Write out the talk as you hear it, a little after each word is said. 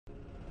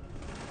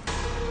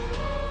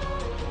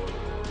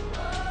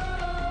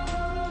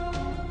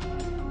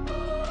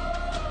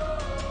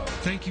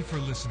Thank you for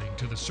listening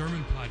to the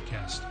sermon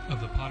podcast of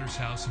the Potter's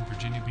House in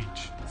Virginia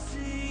Beach.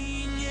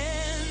 Singing,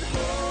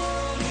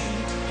 holy,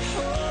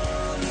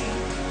 holy,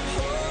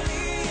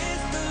 holy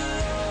is the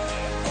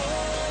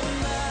Lord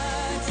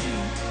Almighty.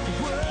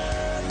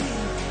 Worthy,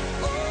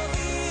 all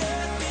the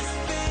earth is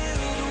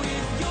filled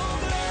with your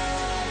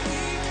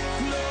glory,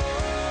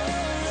 glory.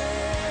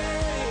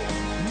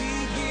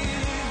 We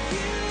give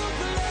you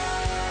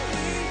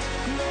glory,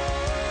 glory.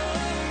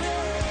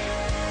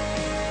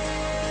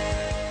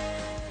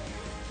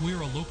 We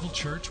are a local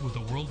church with a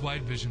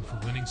worldwide vision for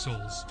winning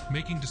souls,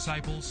 making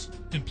disciples,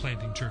 and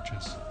planting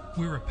churches.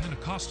 We're a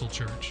Pentecostal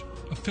church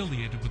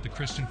affiliated with the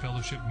Christian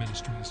Fellowship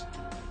Ministries.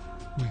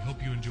 We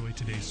hope you enjoy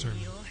today's sermon.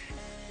 Your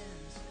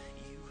hands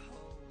you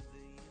hold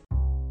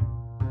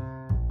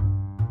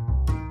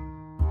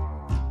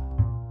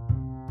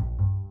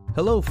the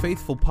Hello,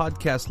 faithful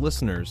podcast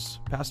listeners.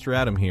 Pastor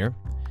Adam here.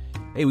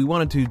 Hey, we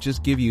wanted to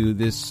just give you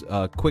this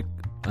quick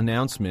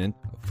announcement.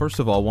 First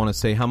of all, I want to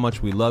say how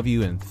much we love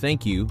you and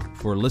thank you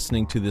for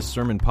listening to this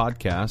sermon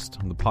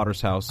podcast on the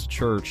Potter's House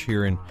Church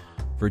here in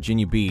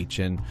Virginia Beach.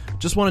 And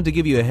just wanted to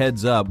give you a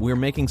heads up. We're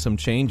making some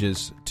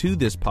changes to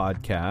this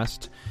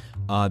podcast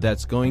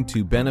that's going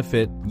to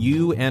benefit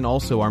you and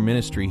also our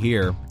ministry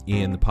here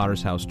in the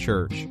Potter's House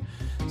Church.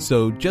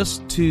 So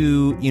just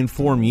to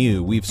inform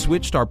you, we've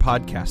switched our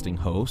podcasting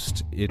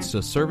host. It's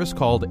a service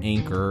called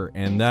Anchor,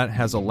 and that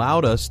has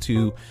allowed us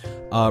to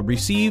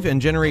receive and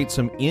generate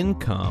some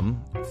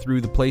income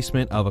through the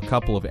placement of a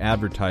couple of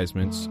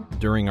advertisements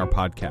during our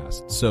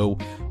podcast. So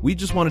we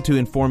just wanted to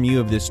inform you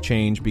of this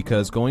change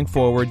because going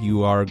forward,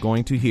 you are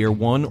going to hear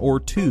one or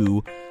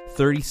two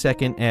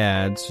 30-second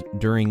ads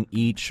during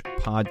each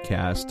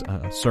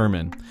podcast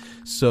sermon.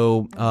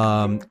 So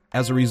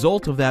as a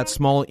result of that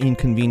small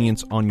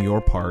inconvenience on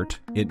your part,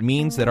 it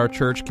means that our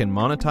church can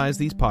monetize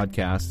these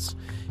podcasts,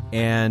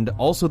 and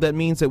also that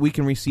means that we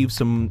can receive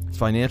some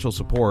financial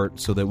support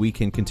so that we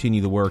can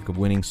continue the work of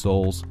winning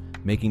souls,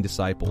 making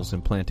disciples,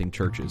 and planting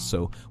churches.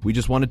 So we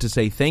just wanted to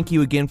say thank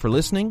you again for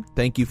listening,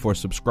 thank you for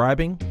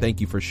subscribing,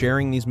 thank you for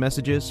sharing these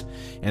messages,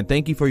 and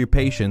thank you for your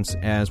patience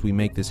as we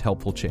make this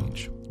helpful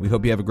change. We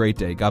hope you have a great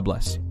day. God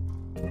bless.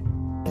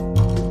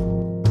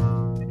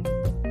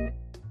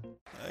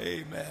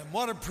 Amen.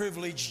 What a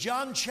privilege.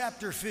 John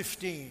chapter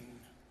 15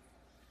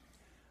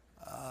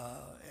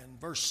 and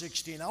verse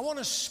 16. I want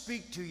to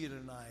speak to you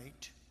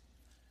tonight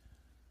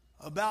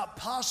about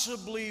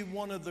possibly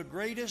one of the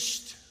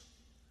greatest,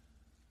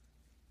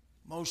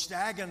 most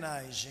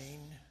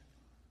agonizing,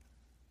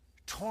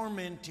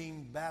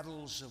 tormenting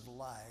battles of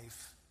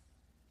life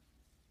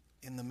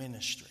in the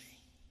ministry.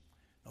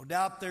 No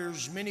doubt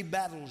there's many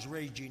battles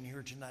raging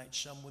here tonight,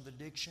 some with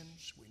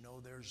addictions. We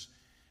know there's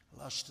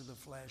lust of the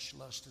flesh,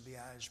 lust of the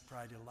eyes,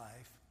 pride of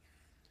life.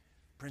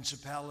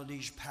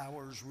 Principalities,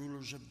 powers,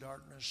 rulers of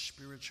darkness,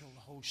 spiritual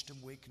host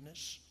of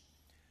wickedness.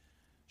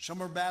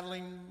 Some are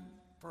battling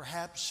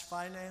perhaps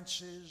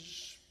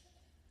finances,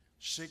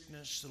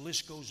 sickness, the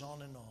list goes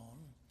on and on.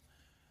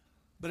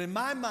 But in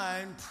my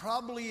mind,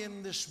 probably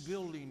in this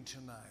building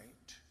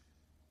tonight,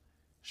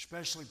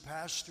 especially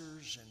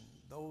pastors and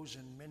those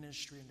in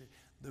ministry,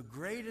 the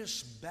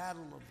greatest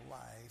battle of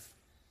life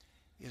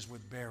is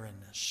with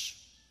barrenness.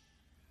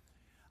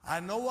 I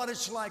know what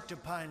it's like to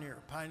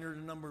pioneered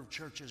a number of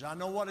churches. I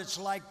know what it's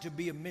like to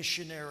be a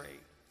missionary.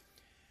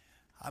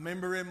 I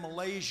remember in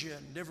Malaysia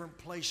and different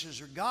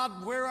places,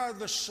 God, where are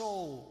the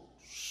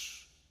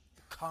souls,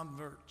 the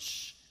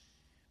converts?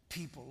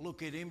 People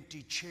look at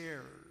empty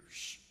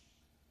chairs,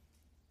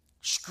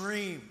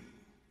 scream,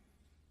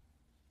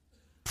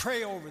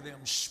 pray over them,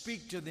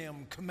 speak to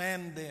them,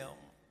 command them.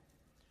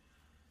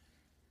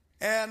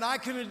 And I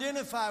can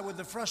identify with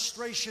the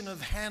frustration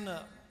of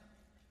Hannah.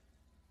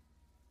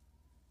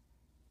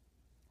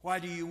 Why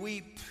do you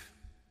weep?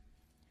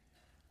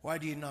 Why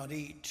do you not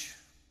eat?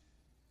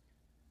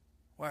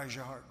 Why is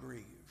your heart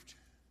grieved?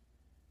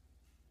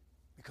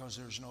 Because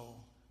there's no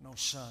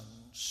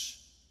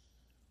sons.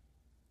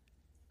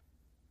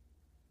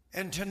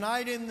 And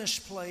tonight in this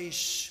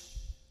place,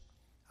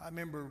 I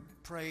remember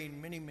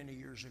praying many, many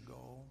years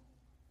ago,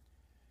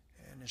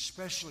 and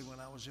especially when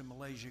I was in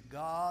Malaysia,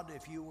 God,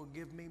 if you will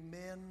give me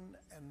men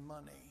and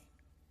money,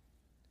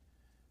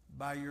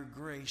 by your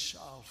grace,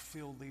 I'll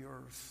fill the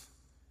earth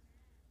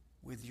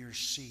with your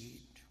seed.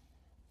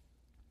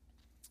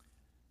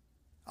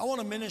 I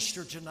want to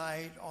minister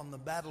tonight on the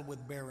battle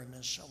with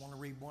barrenness. I want to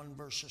read one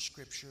verse of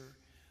Scripture,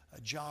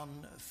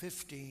 John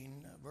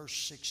 15, verse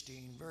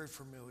 16, very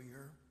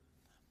familiar.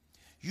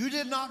 You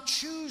did not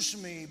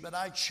choose me, but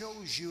I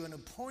chose you and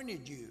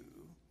appointed you,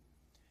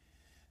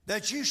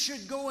 that you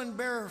should go and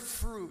bear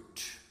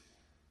fruit,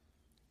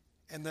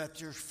 and that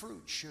your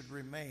fruit should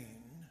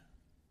remain.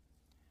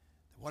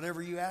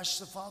 Whatever you ask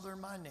the Father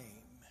in my name,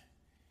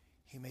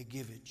 He may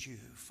give it you.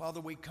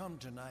 Father, we come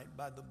tonight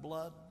by the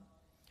blood.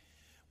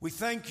 We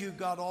thank you,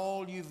 God,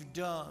 all you've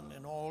done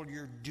and all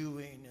you're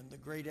doing and the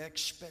great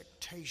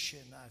expectation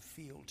I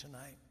feel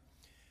tonight.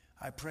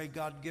 I pray,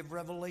 God, give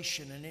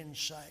revelation and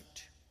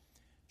insight.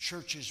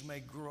 Churches may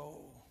grow.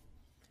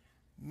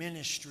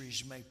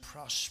 Ministries may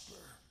prosper.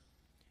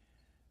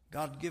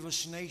 God, give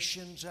us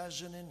nations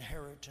as an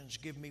inheritance.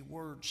 Give me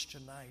words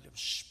tonight of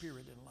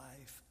spirit and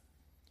life.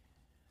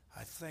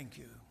 I thank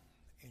you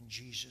in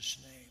Jesus'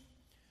 name.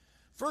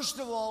 First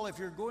of all, if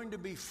you're going to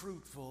be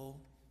fruitful,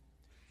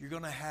 you're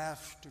going to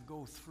have to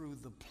go through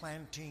the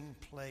planting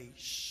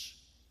place.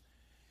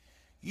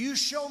 You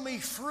show me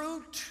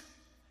fruit,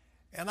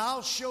 and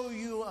I'll show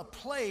you a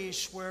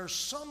place where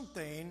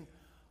something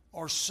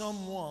or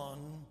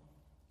someone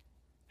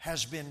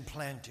has been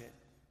planted.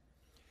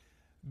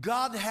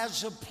 God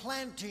has a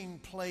planting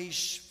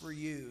place for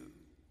you.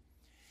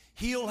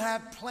 He'll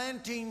have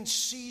planting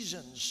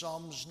seasons,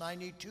 Psalms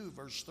 92,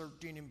 verse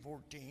 13 and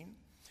 14.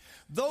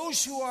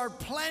 Those who are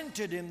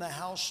planted in the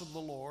house of the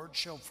Lord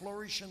shall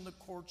flourish in the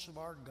courts of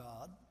our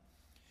God.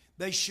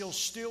 They shall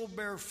still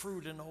bear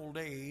fruit in old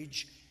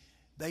age.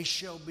 They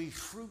shall be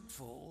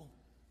fruitful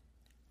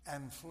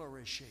and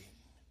flourishing.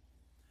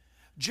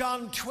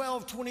 John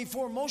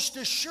 12:24, most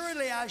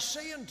assuredly I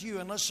say unto you,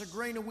 unless a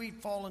grain of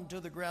wheat fall into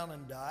the ground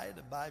and die, it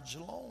abides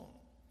alone.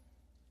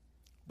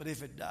 But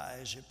if it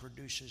dies, it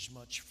produces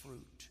much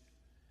fruit.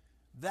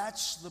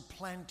 That's the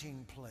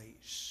planting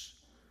place.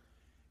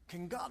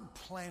 Can God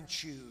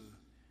plant you?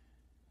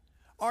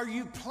 Are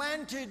you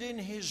planted in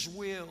His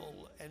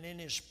will and in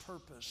His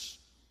purpose,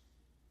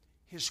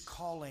 His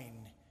calling,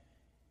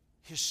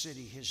 His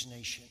city, His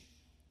nation?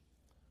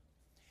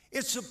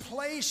 It's a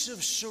place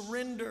of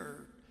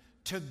surrender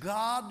to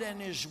God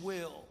and His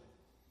will.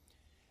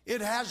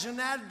 It has an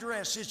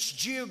address, it's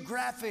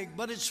geographic,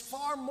 but it's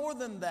far more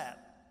than that.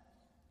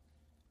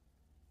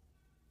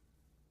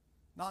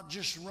 Not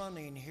just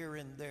running here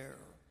and there.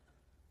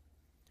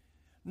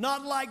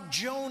 Not like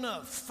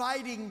Jonah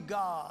fighting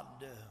God,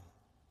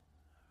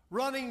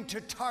 running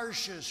to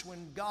Tarshish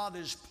when God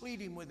is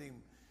pleading with him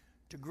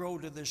to grow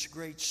to this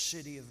great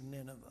city of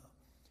Nineveh.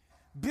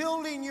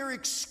 Building your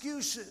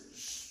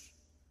excuses,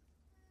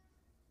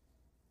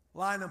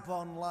 line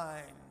upon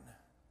line,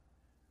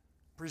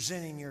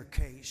 presenting your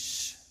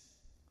case.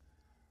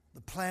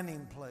 The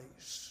planting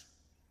place.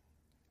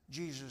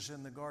 Jesus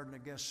in the Garden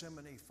of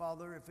Gethsemane,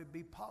 Father, if it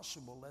be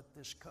possible, let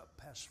this cup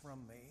pass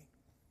from me.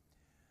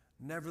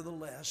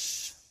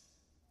 Nevertheless,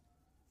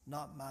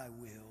 not my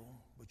will,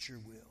 but your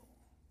will.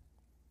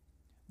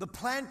 The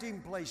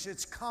planting place,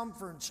 it's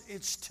conference,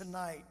 it's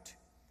tonight.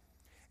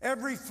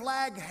 Every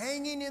flag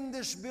hanging in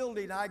this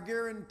building, I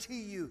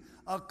guarantee you,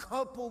 a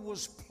couple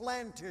was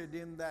planted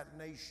in that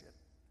nation.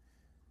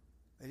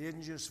 They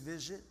didn't just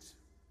visit.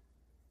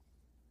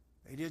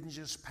 They didn't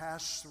just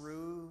pass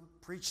through,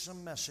 preach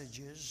some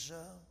messages,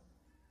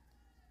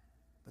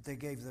 but they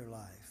gave their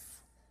life.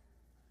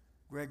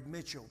 Greg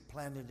Mitchell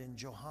planted in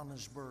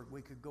Johannesburg.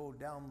 We could go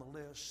down the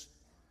list.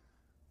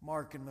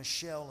 Mark and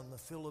Michelle in the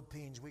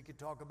Philippines. We could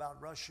talk about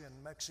Russia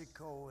and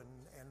Mexico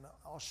and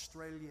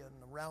Australia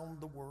and around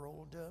the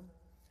world.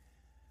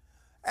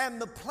 And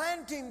the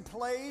planting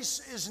place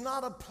is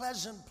not a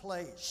pleasant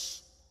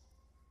place.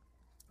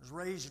 I was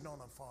raised on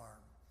a farm.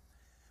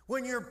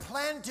 When you're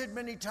planted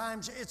many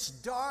times, it's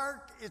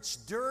dark, it's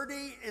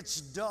dirty, it's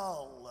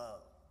dull.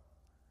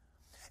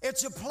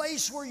 It's a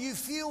place where you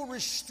feel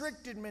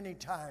restricted many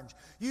times.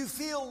 You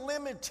feel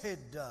limited.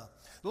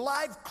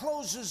 Life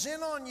closes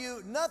in on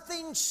you.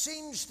 Nothing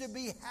seems to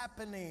be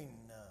happening.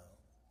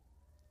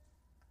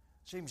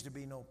 Seems to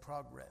be no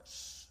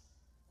progress.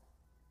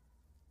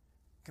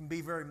 Can be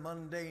very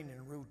mundane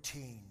and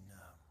routine.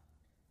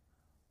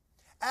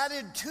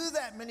 Added to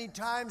that many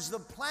times, the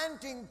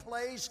planting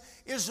place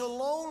is a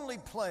lonely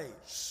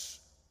place.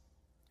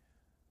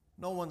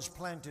 No one's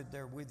planted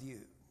there with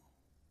you.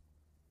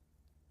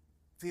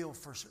 Feel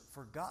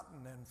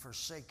forgotten and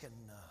forsaken.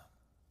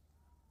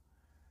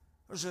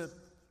 There's a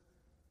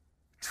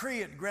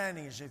tree at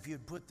Granny's, if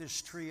you'd put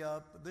this tree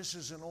up. This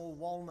is an old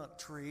walnut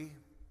tree.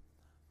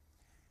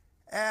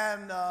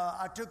 And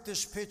I took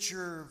this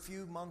picture a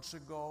few months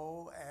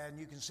ago, and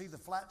you can see the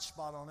flat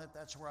spot on it.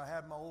 That's where I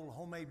had my old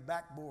homemade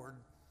backboard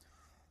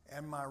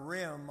and my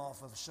rim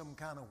off of some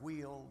kind of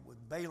wheel with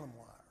balun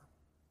wire.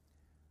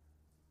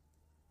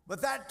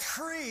 But that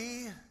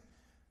tree,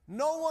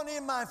 no one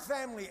in my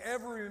family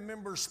ever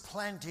remembers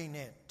planting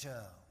it.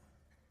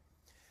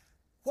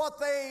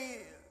 What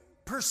they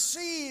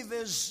perceive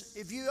is,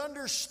 if you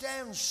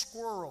understand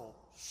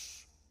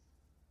squirrels,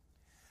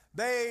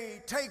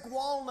 they take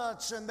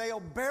walnuts and they'll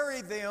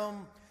bury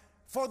them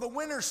for the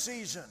winter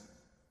season.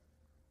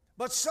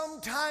 But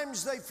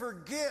sometimes they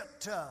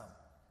forget.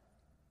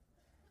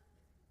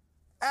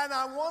 And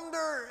I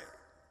wonder,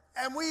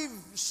 and we've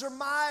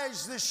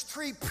surmised this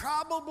tree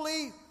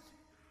probably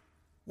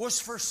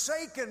was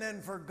forsaken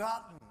and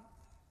forgotten.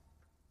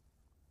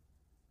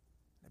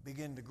 It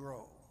began to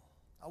grow.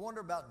 I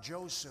wonder about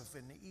Joseph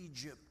in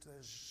Egypt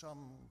as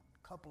some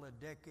couple of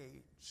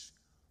decades.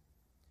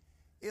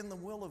 In the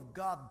will of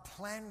God,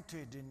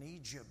 planted in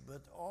Egypt,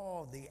 but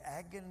the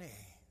agony.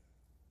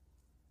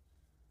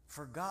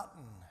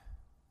 Forgotten.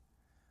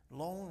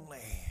 Lonely.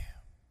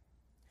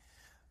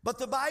 But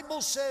the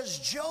Bible says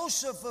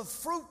Joseph, a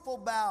fruitful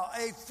bough,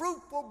 a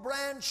fruitful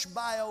branch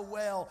by a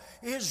well,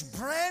 his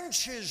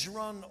branches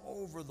run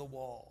over the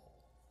wall.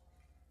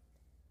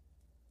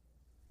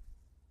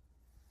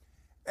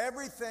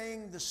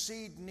 Everything the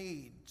seed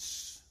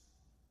needs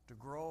to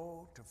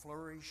grow, to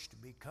flourish, to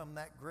become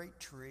that great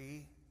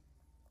tree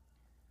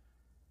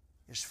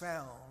is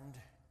found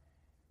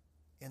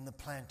in the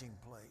planting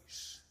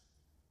place.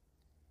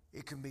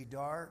 It can be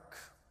dark,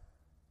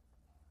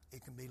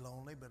 it can be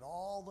lonely, but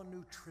all the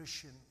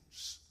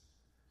nutritions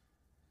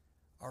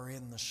are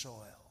in the soil.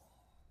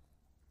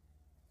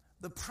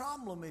 The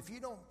problem, if you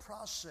don't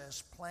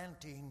process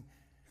planting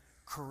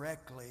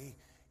correctly,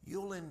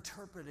 you'll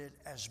interpret it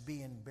as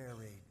being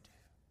buried.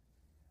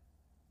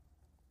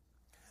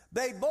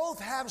 They both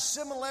have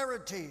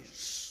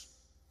similarities,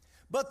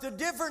 but the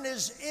difference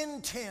is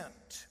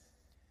intent.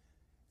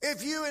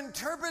 If you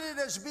interpret it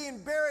as being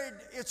buried,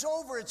 it's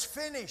over, it's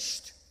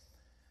finished.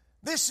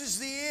 This is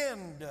the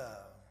end.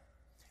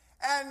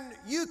 And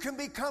you can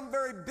become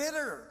very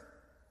bitter,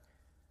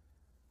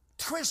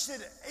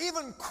 twisted,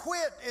 even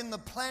quit in the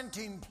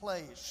planting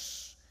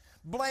place.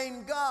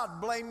 Blame God,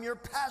 blame your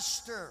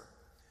pastor,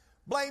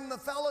 blame the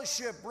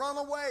fellowship, run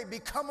away,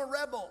 become a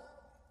rebel,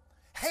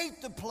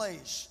 hate the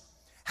place,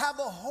 have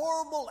a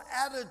horrible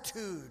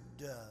attitude.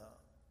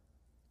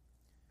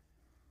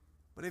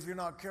 But if you're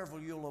not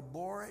careful, you'll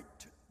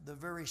abort the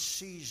very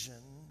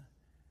season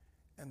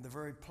and the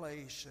very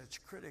place that's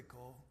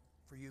critical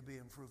for you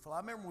being fruitful. I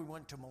remember we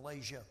went to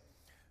Malaysia,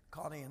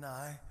 Connie and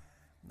I,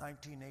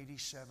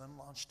 1987,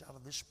 launched out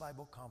of this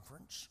Bible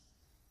conference.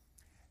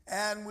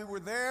 And we were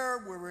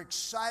there, we were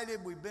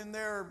excited, we've been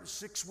there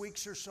 6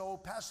 weeks or so.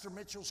 Pastor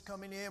Mitchell's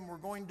coming in, we're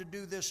going to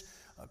do this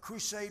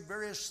crusade,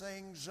 various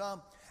things.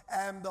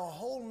 And the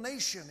whole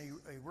nation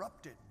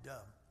erupted.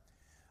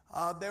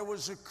 There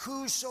was a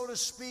coup, so to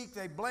speak.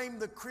 They blamed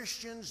the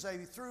Christians. They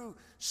threw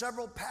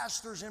several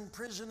pastors in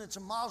prison. It's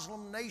a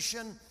Muslim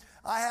nation.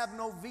 I have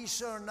no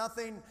visa or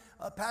nothing.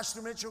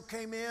 Pastor Mitchell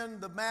came in.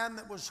 The man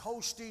that was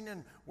hosting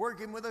and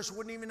working with us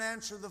wouldn't even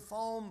answer the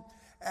phone.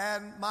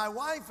 And my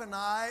wife and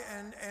I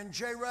and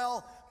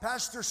J-Rel,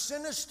 Pastor,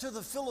 sent us to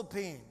the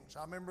Philippines.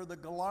 I remember the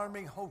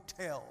Galarmi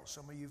Hotel.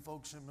 Some of you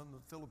folks in the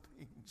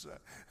Philippines.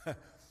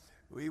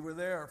 We were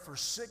there for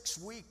 6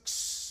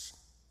 weeks.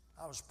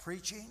 I was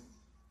preaching.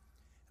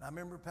 And I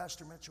remember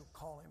Pastor Mitchell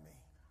calling me.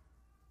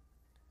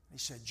 He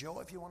said, Joe,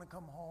 if you want to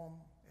come home,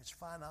 it's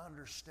fine, I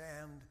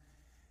understand.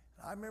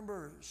 And I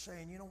remember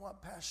saying, you know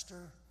what,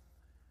 Pastor?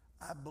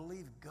 I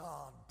believe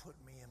God put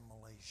me in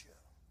Malaysia.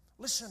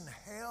 Listen,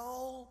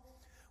 hell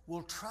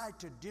will try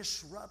to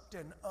disrupt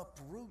and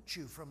uproot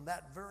you from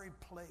that very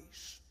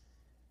place.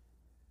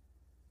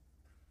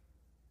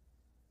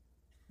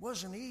 It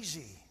wasn't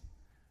easy.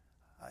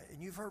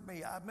 And you've heard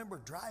me, I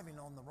remember driving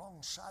on the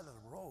wrong side of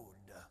the road.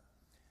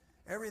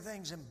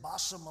 Everything's in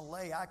Basa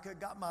Malay. I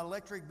got my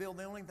electric bill.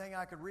 The only thing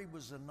I could read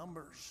was the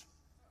numbers.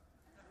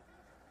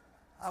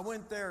 I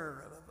went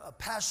there. A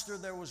pastor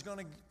there was going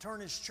to turn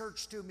his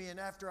church to me, and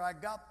after I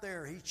got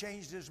there, he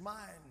changed his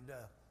mind.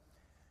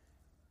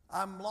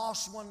 I'm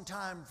lost one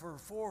time for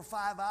 4 or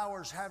 5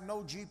 hours, have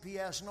no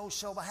GPS, no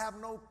cell phone, I have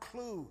no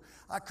clue.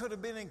 I could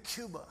have been in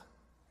Cuba.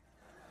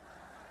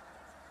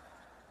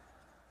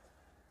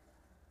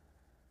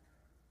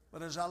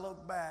 But as I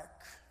look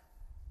back,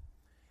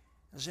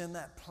 as in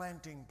that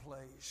planting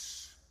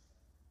place,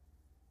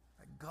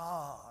 that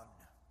God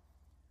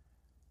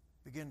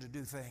began to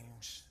do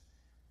things.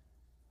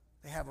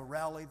 They have a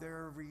rally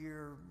there every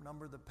year. A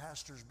number of the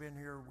pastors been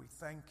here. We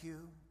thank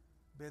you.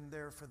 Been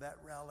there for that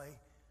rally.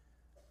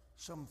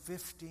 Some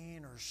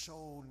 15 or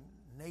so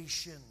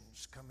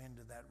nations come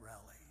into that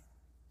rally.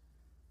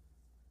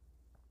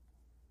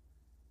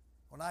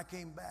 When I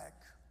came back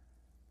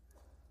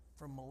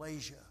from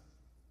Malaysia,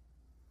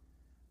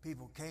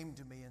 people came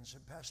to me and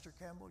said, Pastor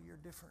Campbell, you're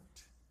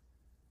different.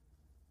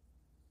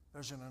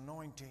 There's an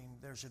anointing,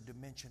 there's a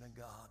dimension of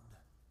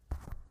God.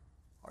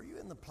 Are you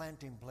in the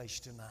planting place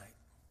tonight?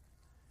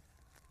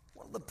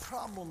 One of the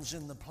problems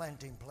in the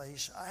planting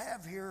place, I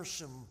have here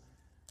some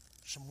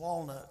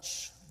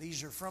walnuts.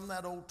 These are from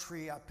that old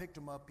tree. I picked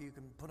them up. You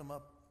can put them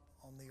up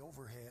on the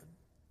overhead.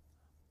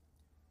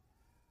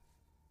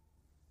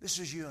 This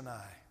is you and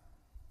I.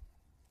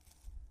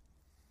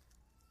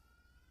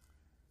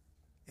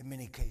 In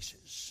many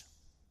cases.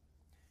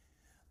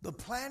 The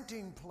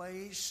planting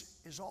place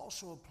is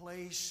also a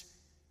place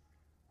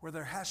where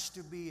there has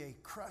to be a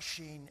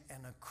crushing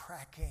and a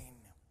cracking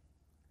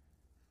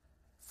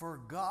for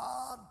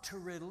God to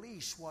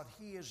release what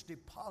He has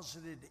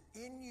deposited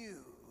in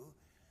you.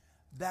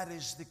 That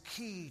is the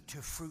key to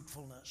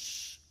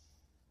fruitfulness.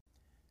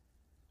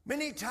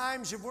 Many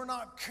times, if we're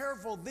not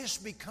careful, this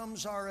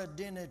becomes our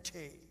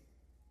identity.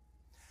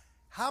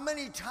 How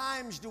many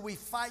times do we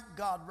fight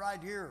God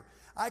right here?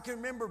 I can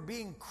remember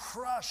being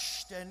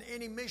crushed, and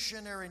any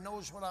missionary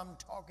knows what I'm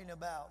talking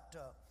about,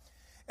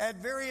 at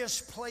various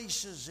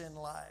places in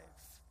life.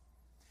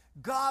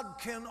 God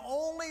can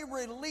only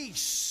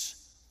release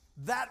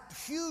that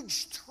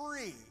huge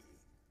tree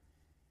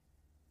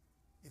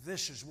if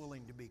this is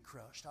willing to be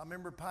crushed. I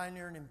remember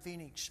pioneering in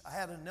Phoenix. I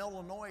had an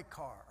Illinois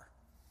car.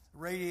 The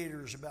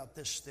radiator is about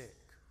this thick.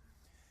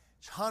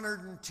 It's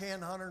 110,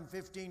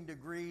 115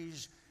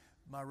 degrees.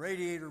 My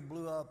radiator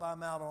blew up.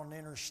 I'm out on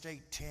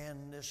Interstate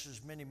 10. This is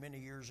many, many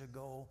years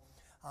ago.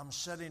 I'm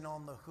sitting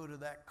on the hood of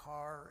that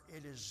car.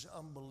 It is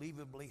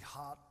unbelievably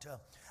hot.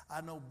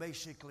 I know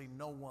basically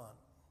no one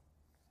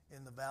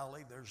in the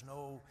valley. There's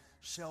no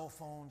cell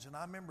phones. And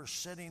I remember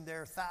sitting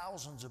there,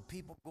 thousands of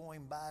people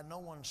going by, no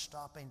one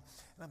stopping.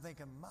 And I'm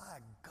thinking, my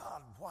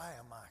God, why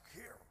am I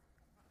here?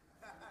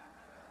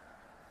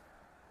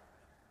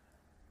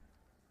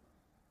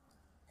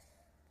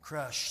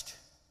 Crushed.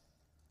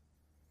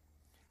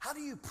 How do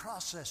you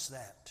process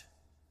that?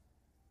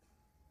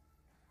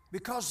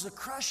 Because the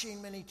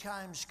crushing many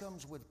times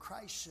comes with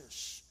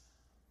crisis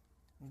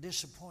and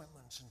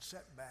disappointments and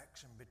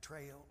setbacks and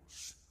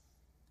betrayals,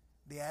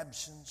 the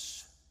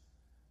absence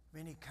of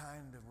any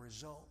kind of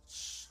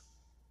results.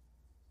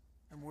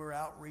 And we're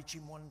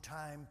outreaching one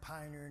time,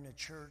 pioneering a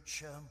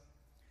church,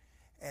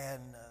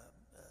 and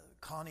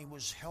Connie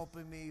was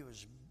helping me. It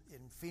was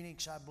in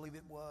Phoenix, I believe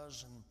it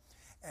was,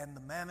 and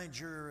the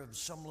manager of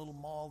some little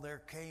mall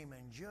there came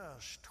and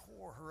just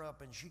tore her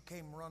up, and she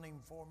came running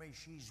for me.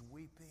 She's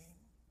weeping.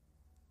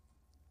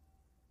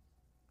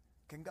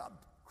 Can God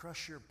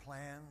crush your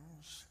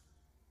plans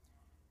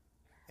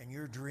and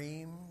your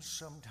dreams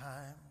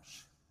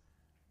sometimes?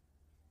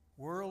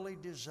 Worldly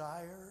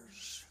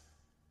desires,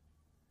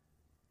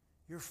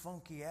 your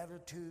funky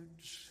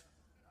attitudes,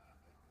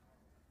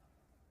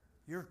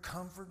 your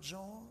comfort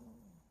zone?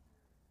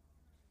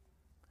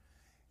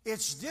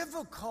 It's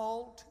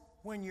difficult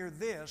when you're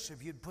this,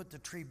 if you'd put the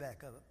tree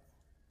back up,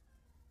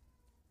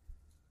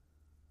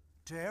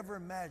 to ever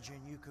imagine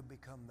you could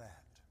become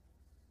that.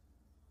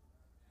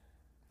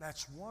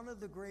 That's one of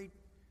the great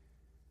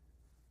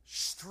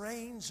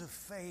strains of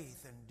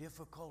faith and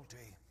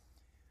difficulty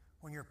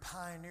when you're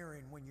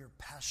pioneering, when you're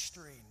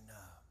pastoring.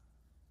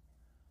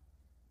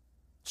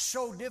 It's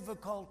so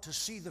difficult to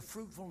see the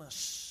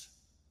fruitfulness.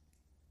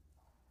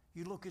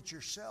 You look at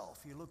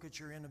yourself, you look at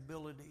your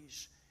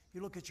inabilities,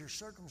 you look at your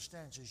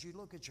circumstances, you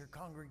look at your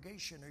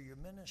congregation or your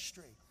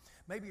ministry.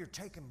 Maybe you're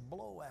taking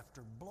blow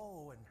after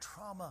blow and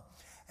trauma,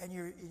 and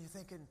you're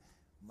thinking,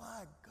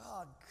 my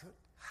God,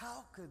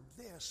 how could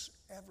this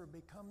ever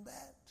become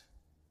that?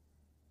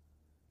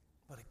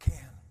 But it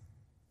can.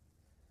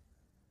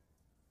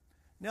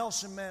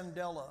 Nelson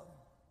Mandela,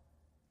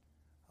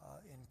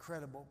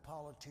 incredible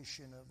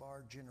politician of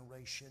our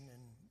generation,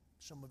 and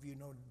some of you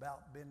know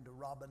about, been to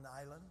Robben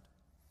Island.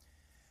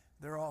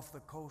 They're off the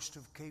coast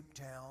of Cape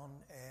Town,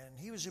 and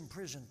he was in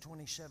prison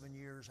 27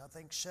 years, I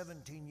think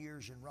 17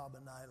 years in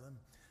Robben Island.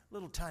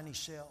 Little tiny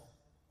cell,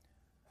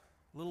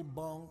 little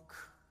bunk,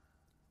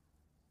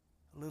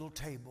 little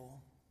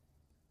table.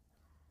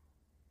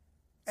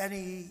 And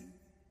he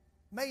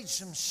made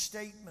some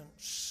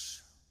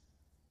statements.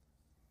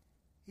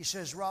 He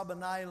says,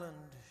 Robben Island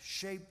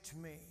shaped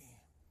me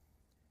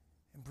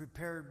and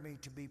prepared me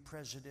to be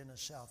president of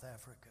South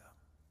Africa.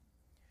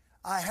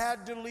 I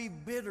had to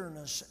leave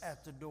bitterness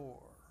at the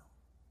door.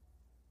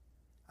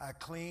 I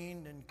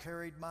cleaned and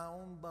carried my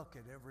own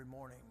bucket every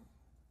morning.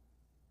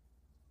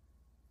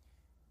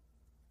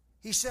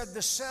 He said,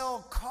 the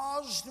cell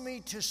caused me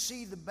to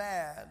see the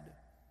bad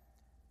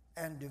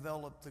and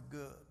develop the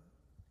good.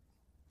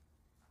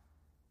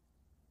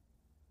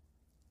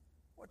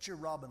 What's your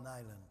Robben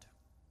Island?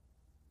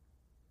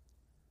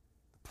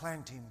 The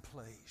planting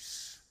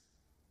place.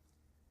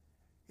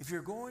 If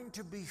you're going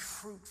to be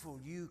fruitful,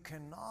 you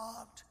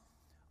cannot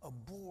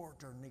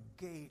abort or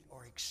negate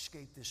or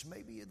escape this.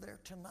 Maybe you're there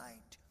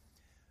tonight.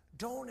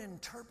 Don't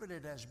interpret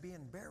it as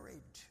being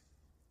buried,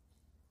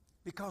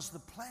 because the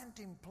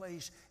planting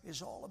place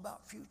is all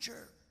about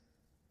future.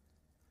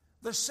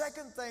 The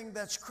second thing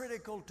that's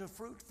critical to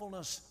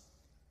fruitfulness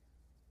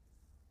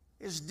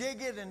is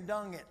dig it and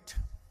dung it.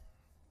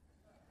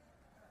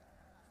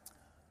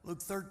 Luke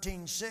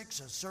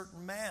 13:6, a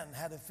certain man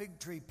had a fig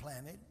tree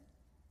planted.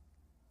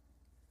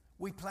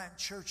 We plant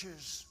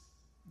churches.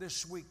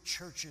 This week,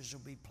 churches will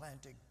be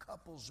planted.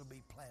 Couples will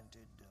be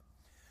planted.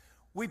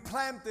 We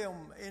plant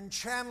them in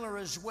Chandler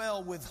as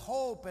well with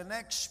hope and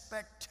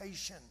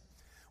expectation.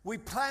 We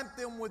plant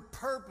them with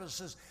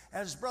purposes,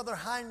 as Brother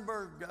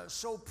Heinberg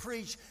so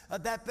preached,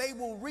 that they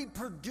will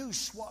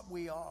reproduce what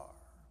we are.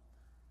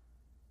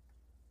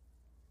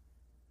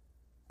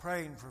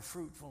 Praying for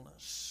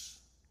fruitfulness,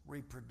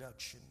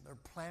 reproduction. They're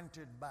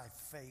planted by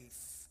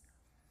faith.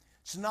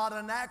 It's not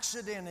an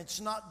accident. It's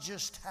not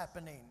just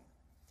happening.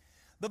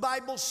 The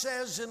Bible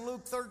says in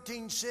Luke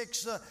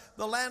 13:6,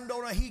 the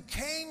landowner, he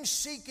came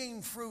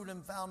seeking fruit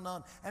and found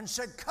none, and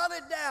said, cut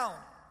it down.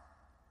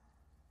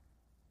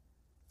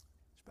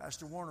 As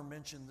Pastor Warner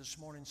mentioned this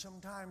morning,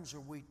 sometimes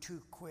are we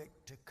too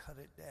quick to cut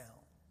it down.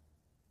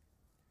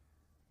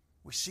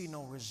 We see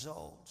no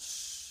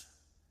results.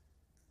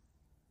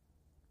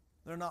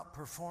 They're not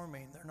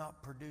performing. They're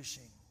not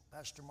producing.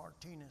 Pastor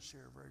Martinez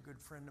here, a very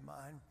good friend of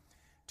mine,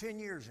 10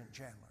 years in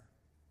Chandler.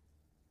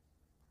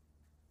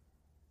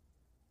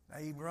 Now,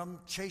 he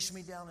chased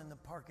me down in the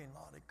parking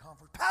lot at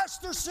conference.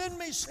 Pastor, send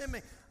me.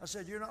 I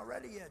said, you're not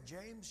ready yet,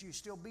 James. You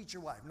still beat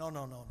your wife. No.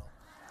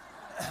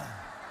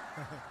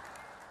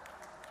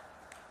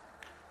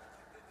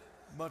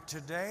 But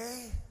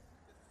today,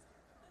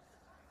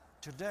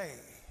 today.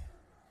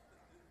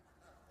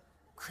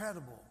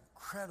 Incredible,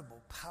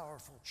 incredible,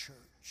 powerful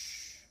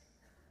church.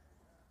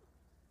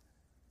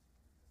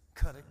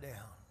 Cut it down.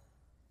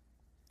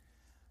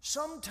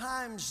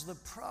 Sometimes the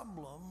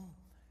problem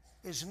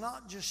is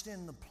not just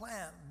in the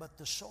plant, but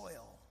the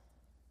soil.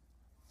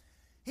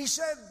 He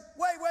said,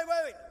 wait,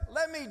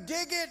 let me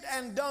dig it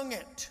and dung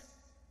it.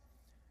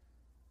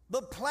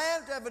 The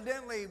plant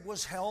evidently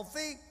was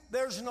healthy.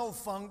 There's no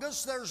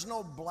fungus, there's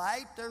no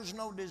blight, there's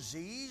no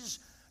disease,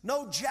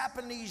 no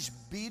Japanese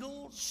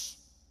beetles.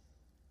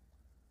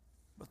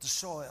 But the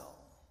soil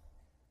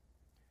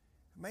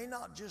may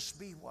not just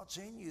be what's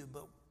in you,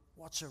 but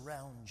what's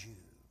around you.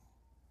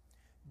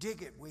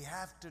 Dig it. We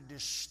have to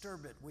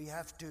disturb it. We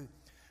have to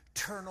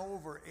turn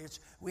over.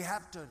 We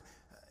have to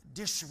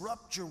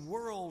disrupt your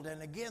world.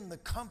 And again, the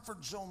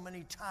comfort zone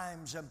many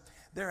times.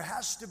 There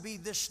has to be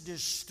this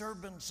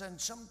disturbance. And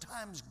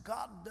sometimes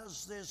God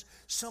does this.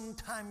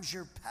 Sometimes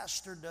your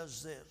pastor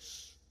does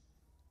this.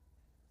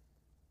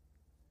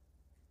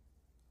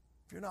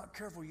 If you're not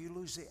careful, you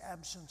lose the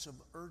absence of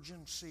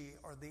urgency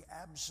or the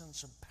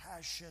absence of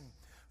passion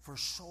for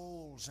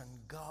souls and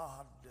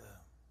God.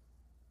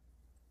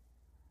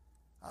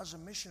 I was a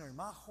missionary.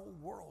 My whole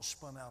world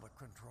spun out of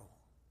control.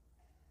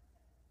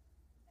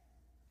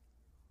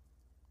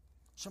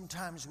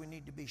 Sometimes we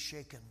need to be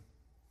shaken.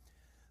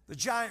 The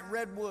giant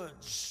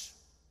redwoods,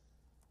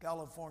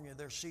 California,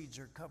 their seeds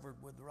are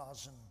covered with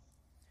rosin.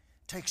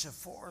 Takes a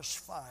forest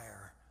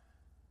fire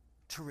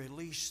to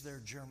release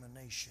their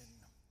germination,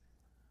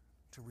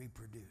 to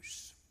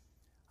reproduce.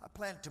 I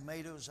plant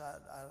tomatoes.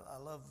 I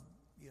love,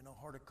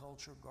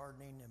 horticulture,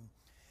 gardening,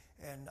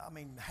 and I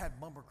mean, had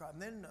bumper crop.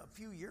 And then a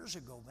few years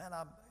ago, man,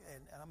 I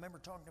remember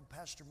talking to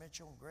Pastor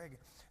Mitchell and Greg.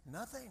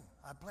 Nothing.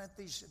 I plant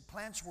these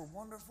plants were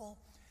wonderful,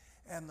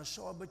 and the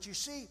soil. But you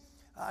see,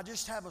 I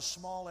just have a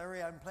small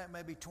area. I can plant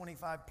maybe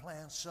 25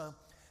 plants.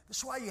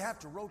 That's why you have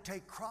to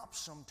rotate crops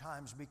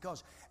sometimes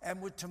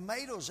and with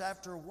tomatoes,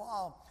 after a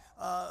while,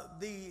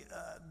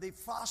 the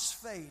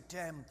phosphate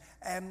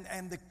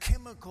and the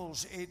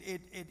chemicals,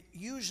 it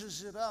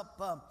uses it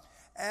up.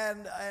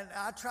 And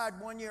I tried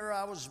one year.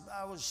 I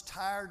was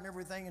tired and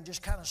everything, and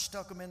just kind of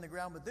stuck them in the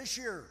ground. But this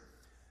year,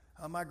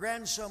 my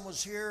grandson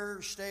was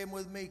here staying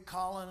with me,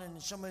 Colin and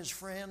some of his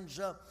friends.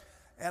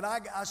 And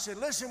I said,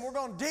 listen, we're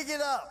going to dig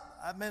it up.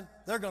 I meant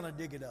they're going to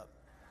dig it up.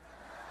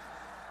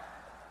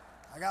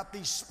 I got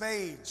these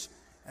spades.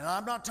 And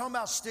I'm not talking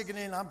about sticking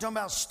it in. I'm talking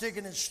about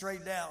sticking it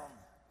straight down.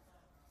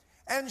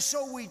 And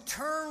so we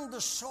turned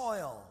the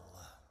soil.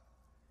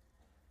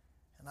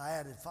 And I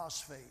added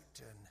phosphate.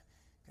 And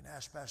you can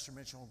ask Pastor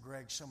Mitchell and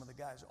Greg. Some of the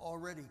guys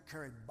already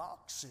carried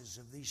boxes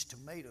of these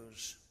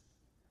tomatoes.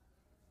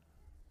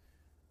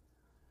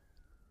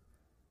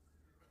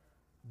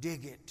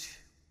 Dig it.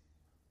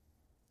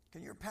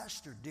 Can your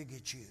pastor dig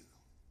at you?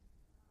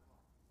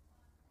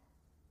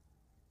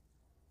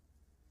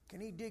 Can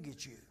he dig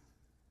at you?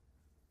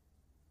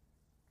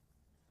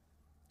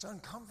 It's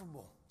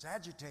uncomfortable. It's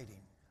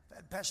agitating. I've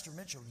had Pastor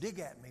Mitchell dig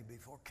at me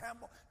before.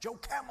 Joe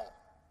Camel.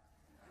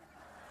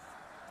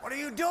 What are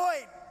you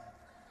doing?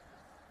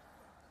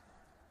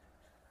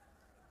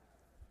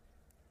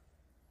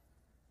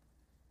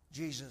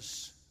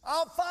 Jesus,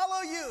 I'll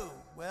follow you.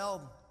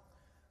 Well,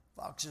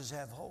 foxes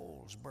have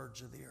holes,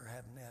 birds of the air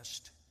have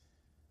nests,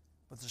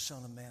 but the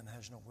Son of Man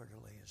has nowhere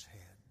to lay his head.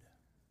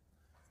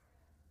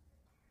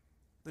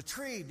 The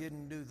tree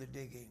didn't do the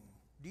digging.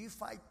 Do you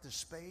fight the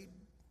spade?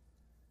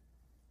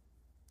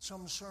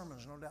 Some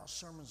sermons, no doubt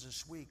sermons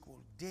this week,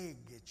 will dig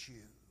at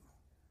you.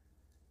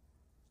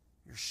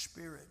 Your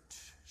spirit,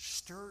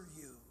 stir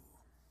you,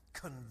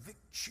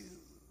 convict you.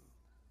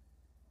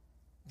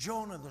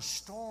 Jonah, the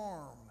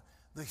storm,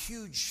 the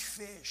huge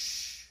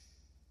fish.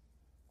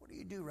 What do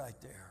you do right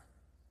there?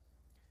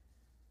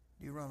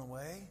 Do you run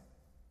away?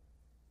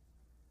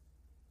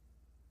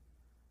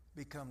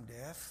 Become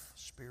deaf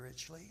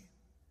spiritually?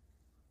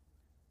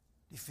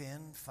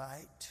 Defend,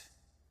 fight?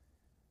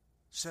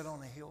 Sit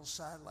on a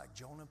hillside like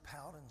Jonah,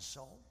 pout and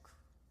sulk?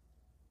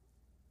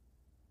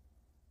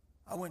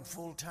 I went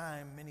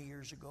full-time many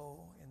years ago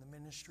in the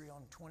ministry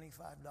on $25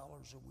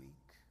 a week.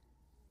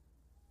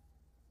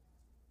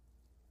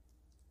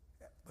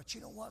 But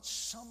you know what?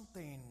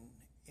 Something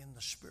in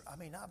the spirit. I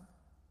mean, I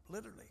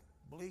literally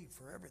believed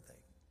for everything.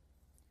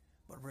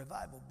 But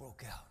revival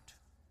broke out.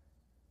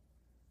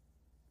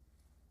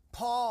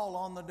 Paul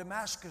on the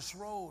Damascus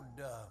Road,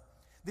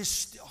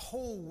 this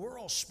whole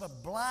world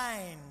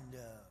blind.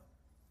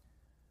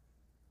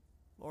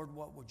 Lord,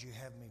 what would you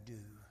have me do?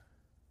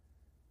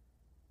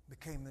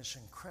 Became this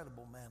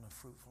incredible man of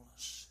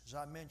fruitfulness. As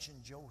I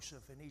mentioned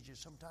Joseph in Egypt,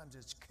 sometimes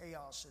it's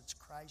chaos, it's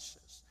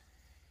crisis,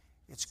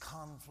 it's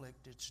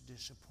conflict, it's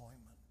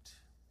disappointment.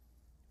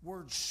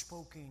 Words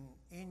spoken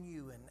in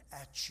you and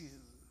at you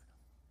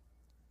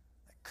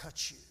that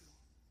cut you.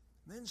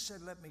 And then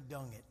said, let me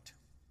dung it.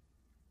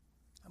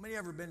 How many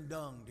ever been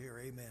dunged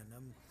here? Amen.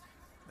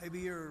 Maybe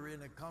you're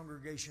in a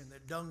congregation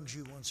that dungs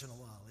you once in a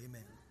while.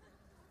 Amen.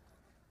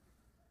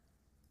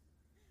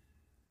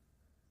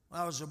 When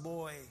I was a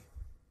boy,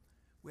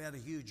 We had a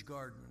huge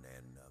garden,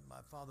 and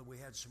my father, we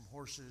had some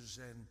horses,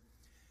 and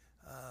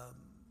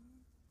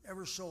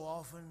ever so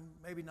often,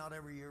 maybe not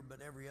every year, but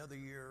every other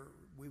year,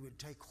 we would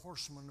take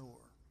horse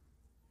manure.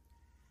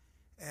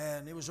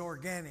 And it was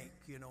organic,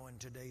 in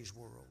today's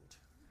world.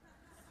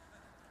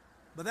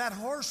 But that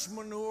horse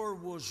manure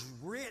was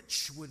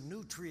rich with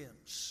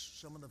nutrients,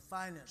 some of the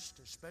finest,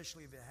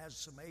 especially if it has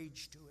some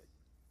age to it.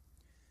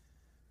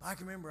 I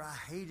can remember I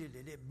hated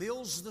it. It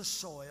builds the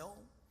soil.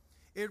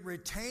 It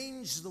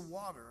retains the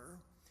water.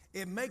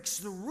 It makes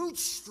the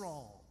roots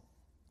strong.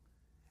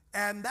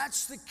 And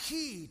that's the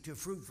key to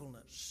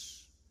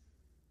fruitfulness.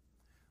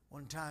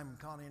 One time,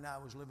 Connie and I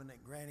was living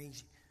at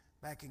Granny's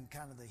back in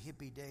kind of the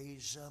hippie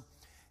days,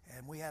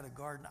 and we had a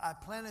garden. I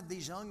planted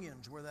these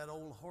onions where that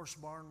old horse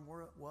barn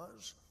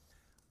was.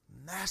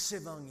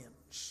 Massive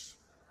onions.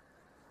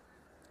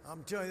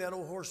 I'm telling you, that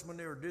old horse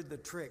manure did the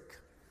trick.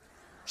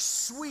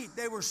 Sweet.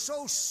 They were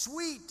so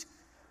sweet,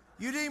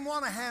 you didn't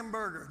want a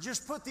hamburger.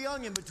 Just put the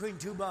onion between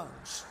two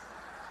buns.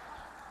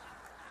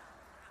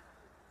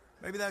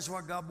 Maybe that's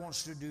what God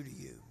wants to do to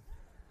you.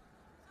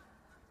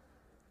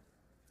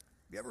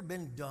 Have you ever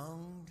been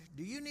dunged?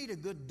 Do you need a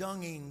good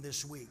dunging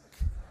this week?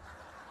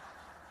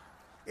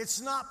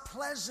 It's not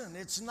pleasant.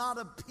 It's not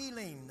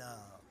appealing.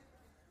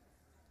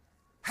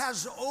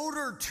 Has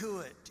odor to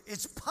it.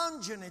 It's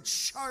pungent. It's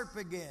sharp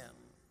again.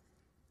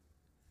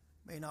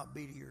 May not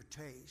be to your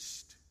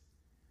taste.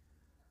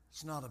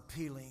 It's not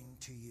appealing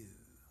to you.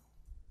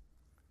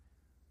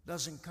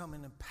 Doesn't come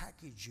in a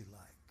package you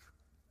like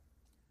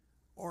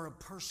or a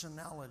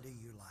personality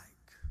you like.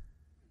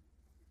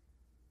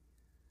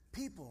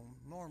 People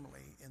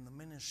normally in the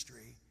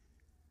ministry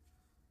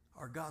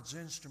are God's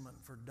instrument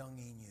for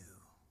dunging you.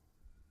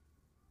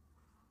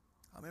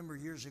 I remember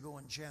years ago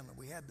in Chandler,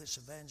 we had this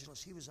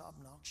evangelist. He was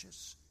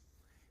obnoxious.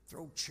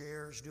 Throw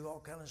chairs, do all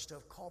kind of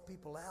stuff, call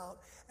people out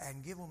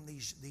and give them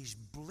these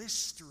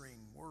blistering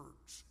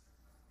words.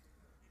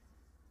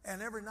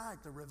 And every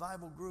night the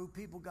revival grew,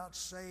 people got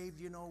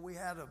saved. We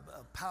had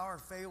a power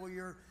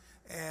failure,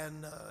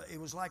 and it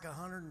was like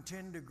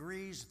 110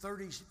 degrees,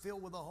 30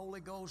 filled with the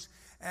Holy Ghost.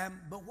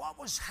 But what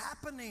was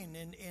happening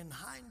in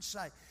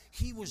hindsight?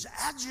 He was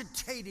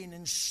agitating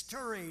and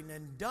stirring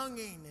and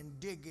dunging and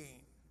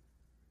digging.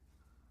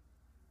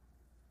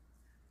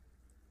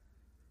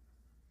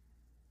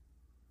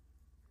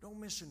 Don't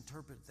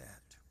misinterpret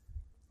that,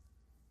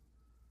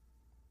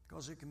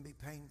 because it can be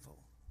painful.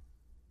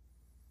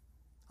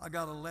 I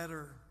got a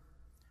letter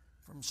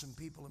from some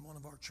people in one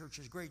of our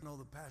churches. Great to know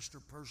the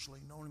pastor personally,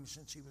 known him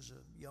since he was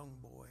a young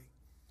boy.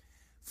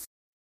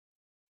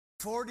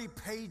 40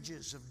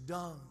 pages of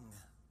dung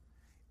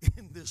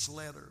in this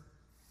letter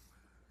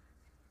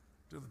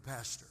to the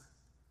pastor.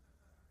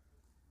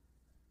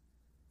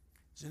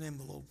 It's an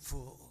envelope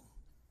full.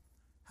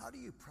 How do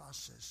you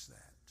process that?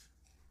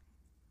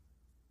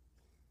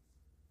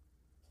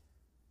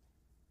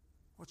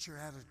 What's your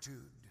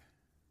attitude?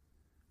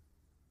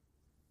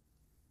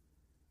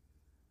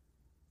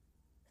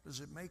 Does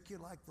it make you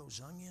like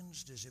those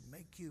onions? Does it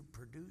make you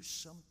produce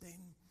something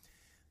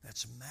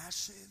that's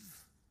massive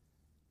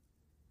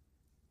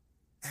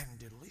and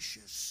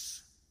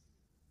delicious?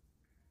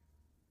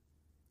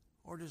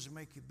 Or does it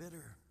make you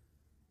bitter?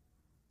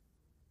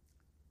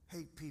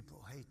 Hate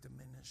people, hate the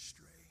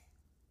ministry.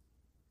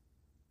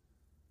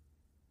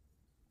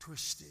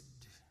 Twisted.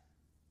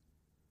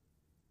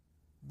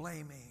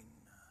 Blaming.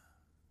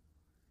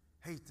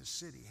 Hate the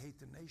city, hate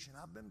the nation.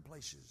 I've been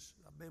places,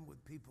 I've been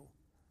with people.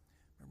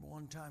 Remember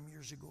one time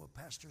years ago, a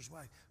pastor's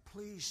wife,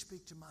 please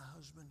speak to my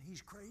husband.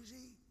 He's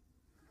crazy.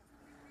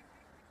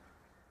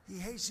 He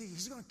hates it.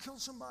 He's going to kill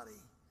somebody.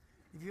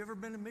 If you've ever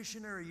been a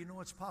missionary, you know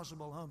it's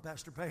possible, huh,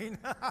 Pastor Payne?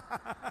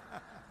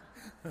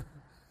 But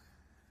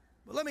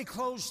let me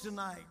close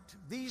tonight.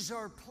 These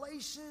are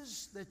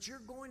places that you're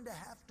going to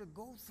have to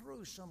go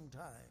through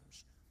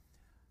sometimes.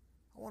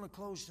 I want to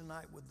close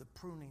tonight with the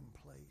pruning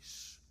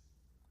place.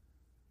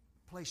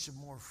 Place of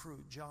more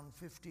fruit. John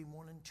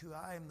 15:1-2.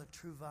 I am the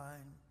true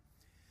vine.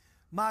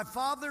 My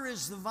Father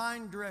is the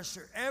vine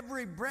dresser.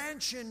 Every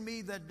branch in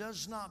me that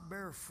does not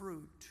bear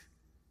fruit,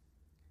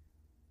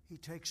 He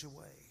takes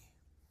away.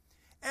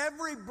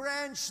 Every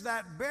branch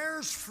that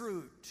bears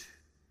fruit,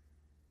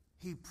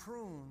 He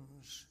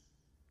prunes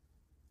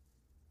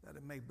that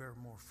it may bear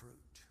more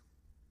fruit.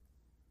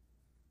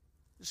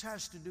 This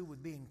has to do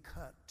with being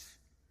cut,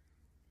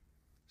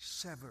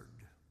 severed,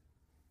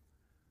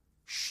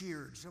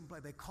 sheared.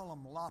 Someplace they call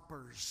them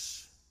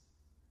loppers.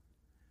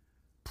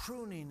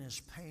 Pruning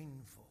is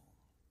painful.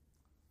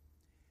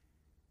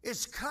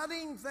 It's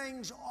cutting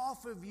things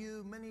off of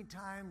you many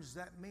times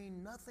that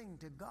mean nothing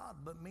to God,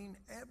 but mean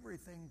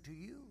everything to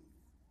you.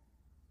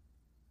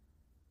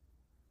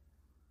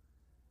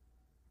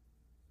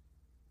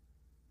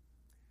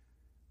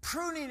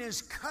 Pruning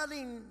is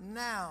cutting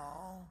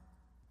now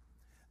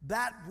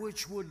that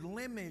which would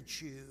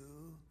limit you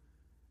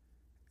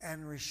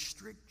and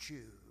restrict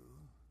you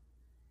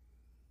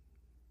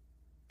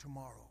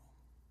tomorrow.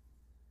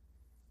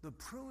 The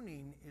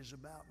pruning is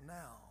about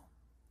now.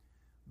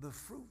 The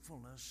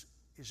fruitfulness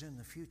is in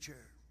the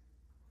future.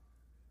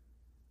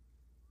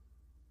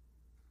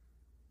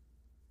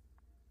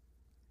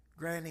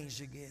 Granny's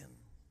again.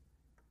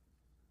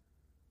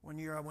 One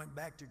year I went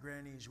back to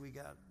Granny's. We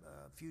got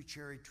a few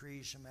cherry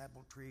trees, some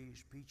apple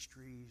trees, peach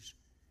trees,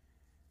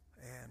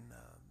 and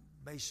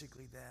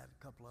basically that,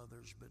 a couple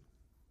others, but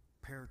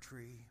pear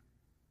tree.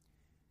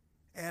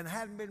 And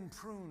hadn't been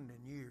pruned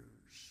in years.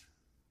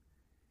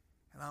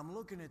 And I'm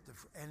looking at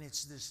and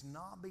it's this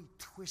knobby,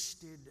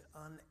 twisted,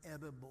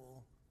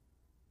 unedible,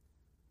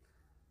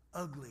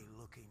 ugly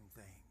looking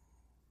thing.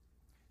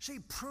 See,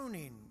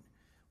 pruning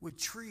with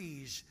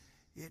trees,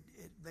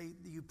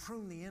 you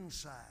prune the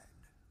inside.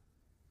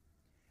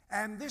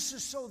 And this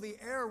is so the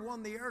air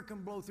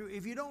can blow through.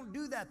 If you don't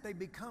do that, they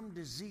become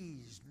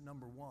diseased,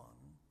 number one.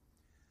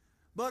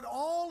 But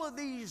all of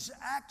these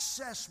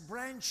excess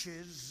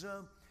branches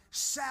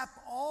sap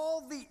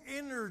all the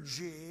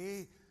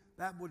energy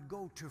that would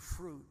go to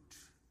fruit.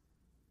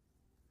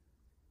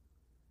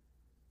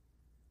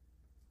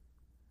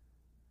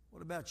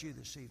 What about you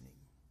this evening?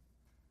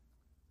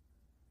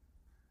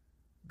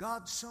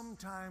 God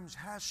sometimes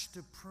has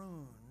to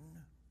prune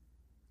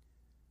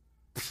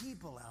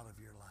people out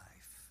of your life.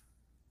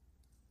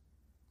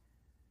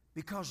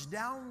 Because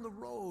down the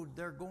road,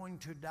 they're going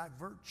to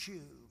divert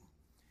you.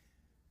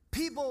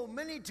 People,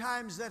 many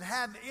times, that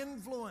have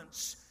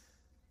influence,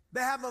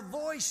 they have a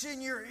voice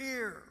in your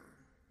ear.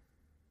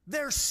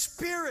 Their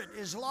spirit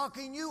is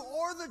locking you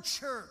or the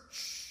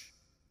church.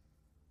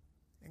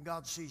 And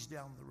God sees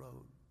down the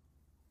road.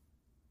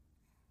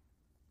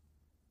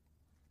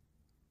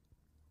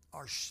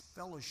 Our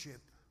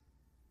fellowship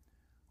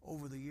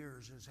over the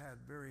years has had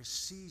various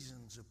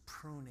seasons of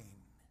pruning.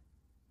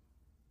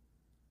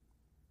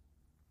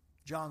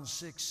 John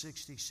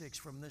 6:66,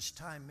 from this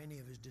time many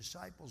of his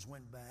disciples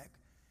went back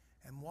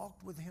and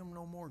walked with him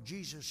no more.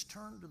 Jesus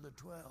turned to the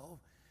 12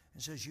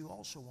 and says, you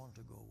also want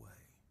to go away.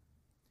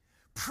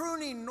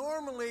 Pruning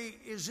normally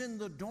is in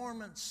the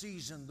dormant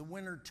season, the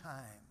winter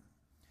time.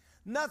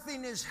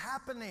 Nothing is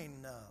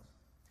happening.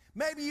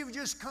 Maybe you've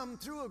just come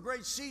through a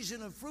great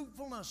season of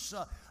fruitfulness,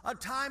 a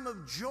time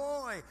of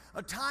joy,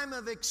 a time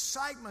of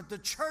excitement. The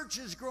church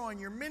is growing,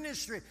 your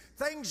ministry,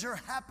 things are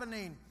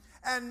happening.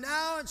 And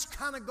now it's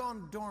kind of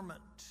gone dormant.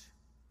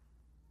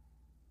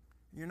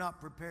 You're not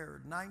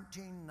prepared.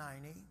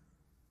 1990,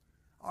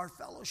 our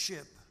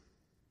fellowship,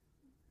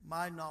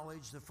 my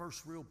knowledge, the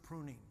first real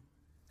pruning.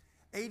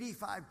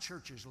 85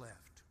 churches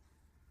left.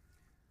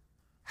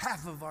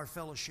 Half of our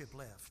fellowship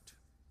left.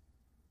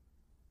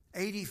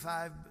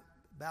 85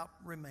 about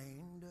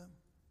remained.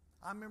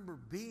 I remember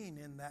being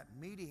in that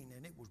meeting,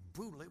 and it was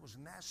brutal. It was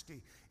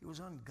nasty. It was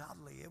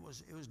ungodly. It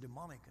was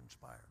demonic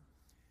inspired.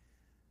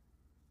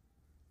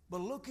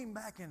 But looking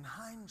back in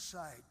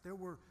hindsight, there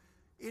were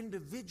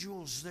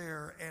individuals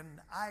there and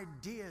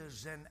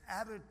ideas and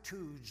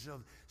attitudes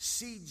of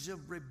seeds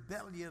of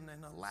rebellion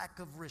and a lack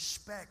of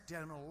respect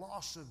and a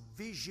loss of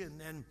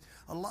vision, and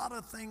a lot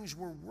of things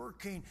were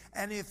working.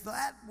 And if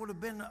that would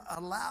have been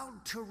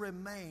allowed to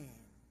remain,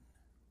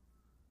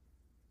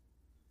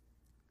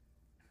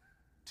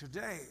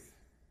 today,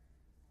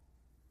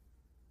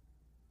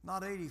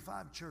 not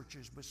 85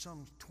 churches, but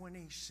some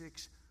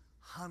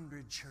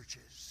 2,600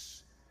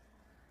 churches.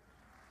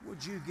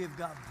 Would you give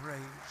God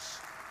praise?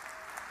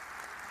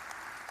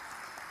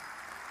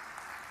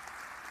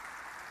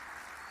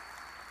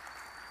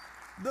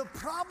 The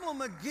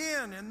problem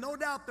again, and no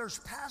doubt there's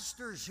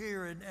pastors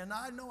here, and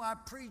I know I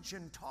preach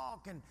and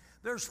talk, and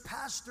there's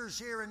pastors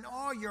here, and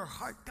oh, your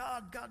heart,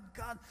 God,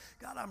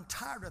 I'm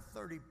tired of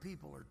 30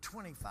 people or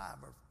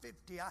 25 or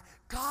 50.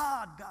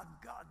 God,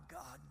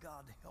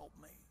 help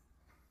me.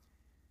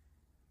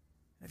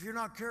 If you're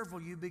not careful,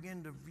 you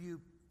begin to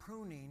view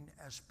pruning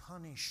as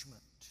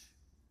punishment.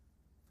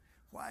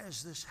 Why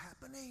is this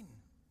happening?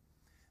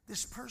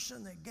 This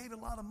person that gave a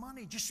lot of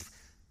money just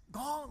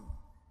gone.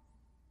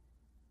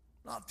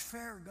 Not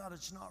fair, God,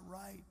 it's not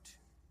right.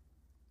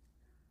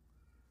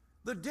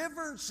 The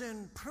difference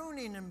in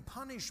pruning and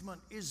punishment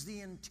is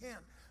the intent.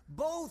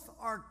 Both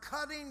are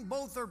cutting,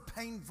 both are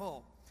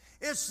painful.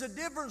 It's the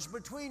difference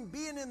between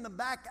being in the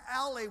back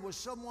alley with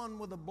someone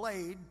with a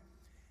blade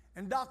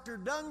and Dr.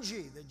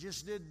 Dungy that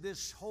just did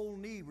this whole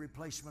knee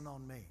replacement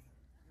on me.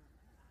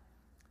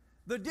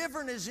 The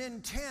difference is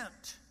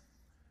intent.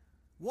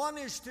 One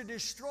is to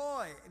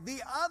destroy.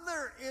 The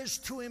other is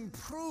to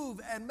improve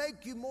and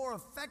make you more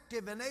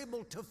effective and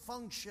able to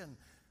function.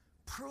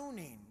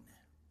 Pruning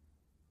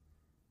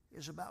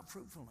is about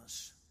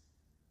fruitfulness.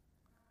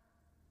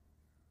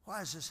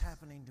 Why is this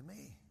happening to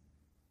me?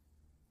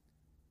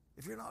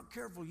 If you're not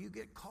careful, you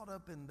get caught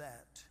up in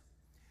that.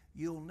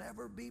 You'll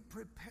never be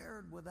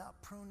prepared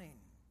without pruning.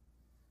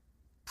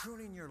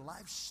 Pruning your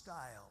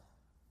lifestyle,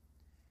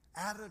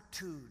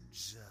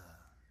 attitudes.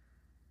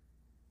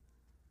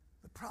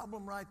 The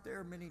problem right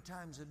there, many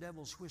times the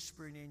devil's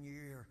whispering in your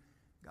ear,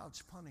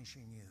 God's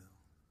punishing you.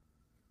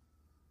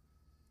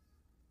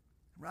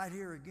 Right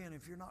here again,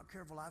 if you're not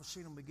careful, I've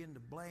seen them begin to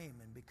blame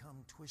and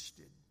become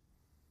twisted.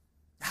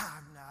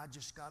 I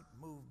just got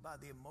moved by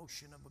the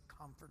emotion of a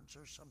conference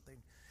or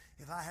something.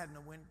 If I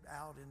hadn't went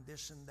out in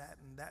this and that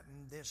and that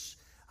and this,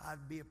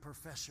 I'd be a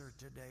professor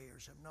today or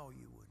something. No,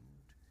 you wouldn't.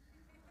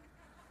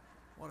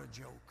 What a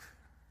joke.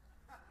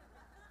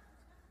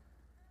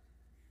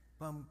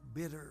 If I'm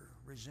bitter,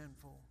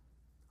 resentful,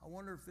 I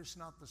wonder if this is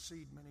not the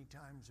seed many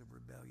times of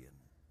rebellion.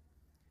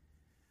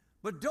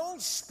 But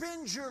don't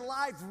spend your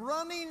life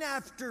running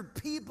after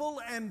people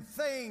and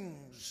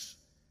things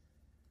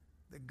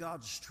that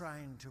God's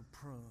trying to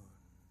prune.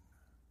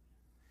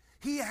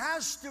 He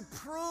has to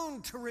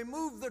prune to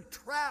remove the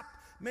trap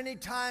many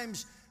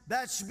times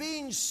that's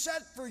being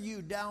set for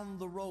you down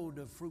the road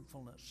of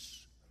fruitfulness.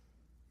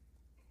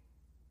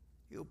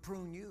 He'll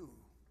prune you.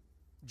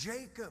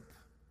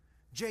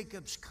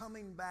 Jacob's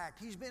coming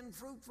back. He's been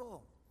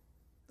fruitful.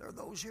 There are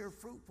those here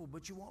fruitful,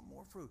 but you want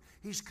more fruit.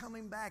 He's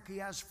coming back. He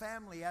has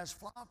family, he has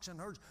flocks and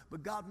herds.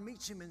 But God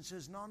meets him and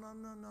says, no.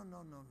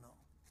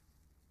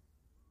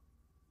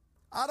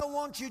 I don't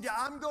want you to,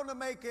 I'm going to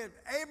make it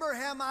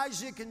Abraham,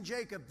 Isaac, and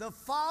Jacob, the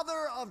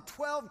father of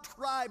 12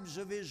 tribes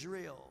of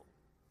Israel.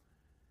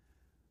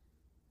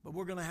 But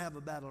we're going to have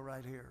a battle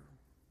right here.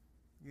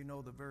 You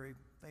know the very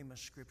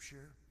famous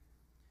scripture.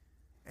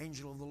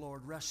 Angel of the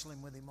Lord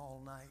wrestling with him all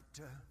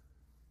night.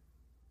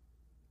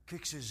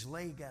 Kicks his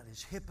leg out,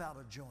 his hip out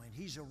of joint.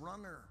 He's a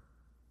runner.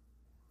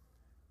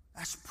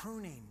 That's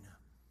pruning.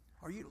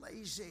 Are you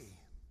lazy?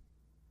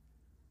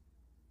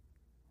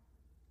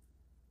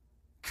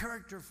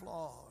 Character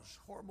flaws,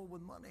 horrible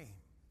with money.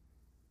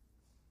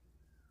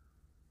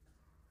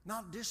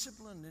 Not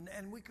disciplined.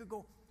 And we could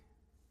go,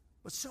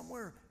 but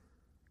somewhere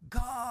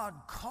God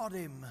caught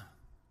him.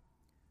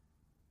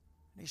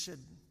 And he said,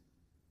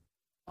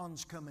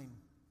 Dawn's coming.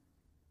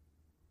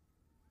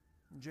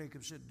 And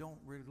Jacob said, don't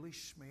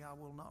release me. I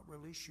will not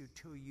release you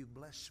till you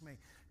bless me,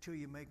 till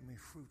you make me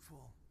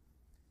fruitful.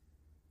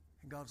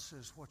 And God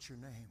says, what's your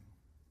name?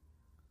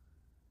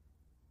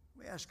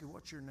 Let me ask you,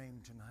 what's your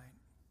name tonight?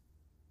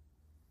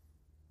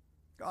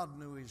 God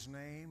knew his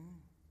name,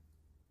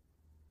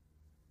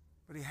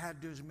 but he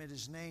had to admit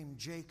his name.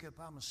 Jacob,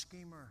 I'm a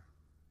schemer.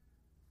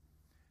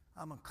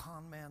 I'm a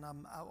con man.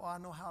 I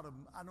know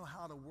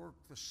how to work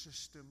the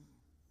system.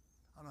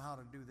 I know how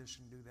to do this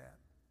and do that.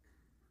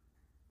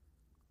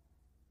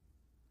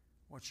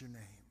 What's your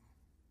name?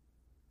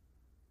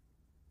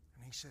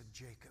 And he said,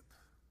 Jacob.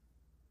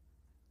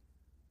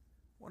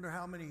 Wonder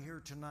how many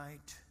here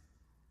tonight,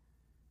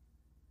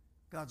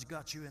 God's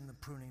got you in the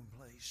pruning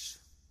place.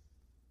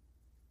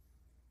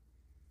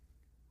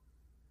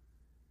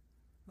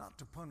 Not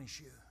to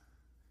punish you,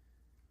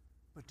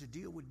 but to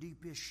deal with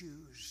deep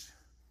issues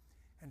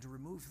and to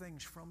remove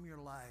things from your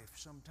life.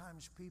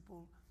 Sometimes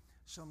people,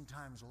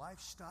 sometimes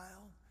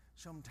lifestyle,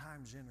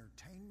 sometimes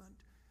entertainment,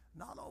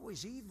 not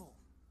always evil,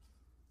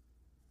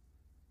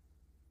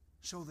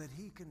 so that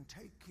he can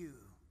take you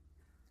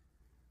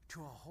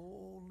to a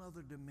whole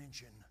nother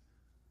dimension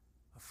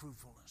of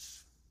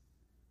fruitfulness.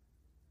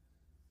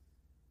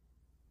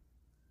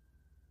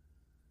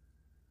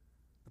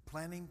 The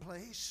planting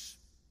place,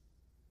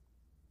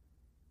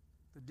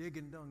 the dig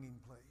and dunging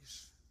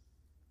place,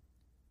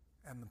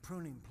 and the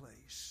pruning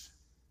place.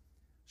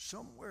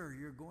 Somewhere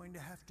you're going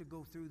to have to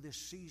go through this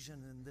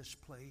season in this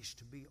place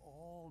to be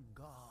all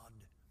God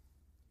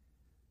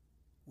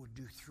would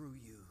do through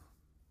you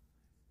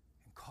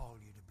and call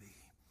you to be.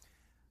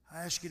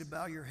 I ask you to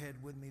bow your head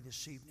with me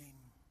this evening.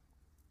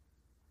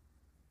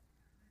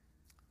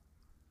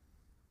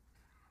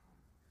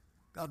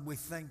 God, we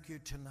thank you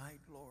tonight,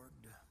 Lord.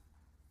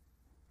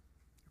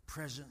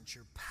 Presence,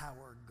 your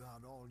power,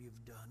 God, all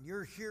you've done.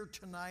 You're here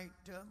tonight.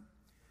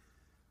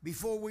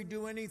 Before we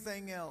do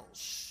anything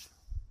else,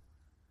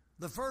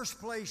 the first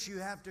place you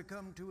have to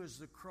come to is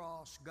the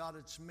cross. God,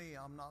 it's me.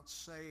 I'm not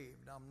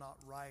saved. I'm not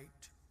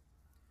right.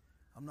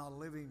 I'm not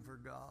living for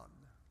God.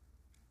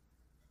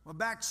 I'm a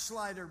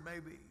backslider,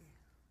 maybe.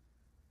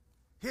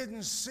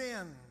 Hidden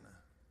sin,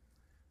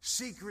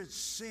 secret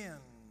sin.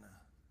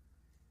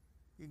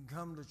 You can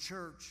come to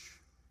church,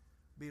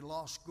 be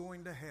lost,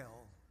 going to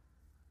hell,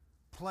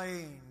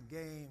 playing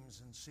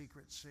games and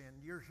secret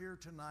sin. You're here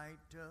tonight.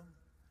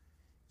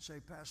 Say,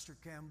 Pastor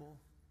Campbell,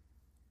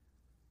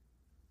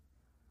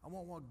 I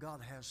want what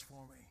God has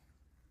for me.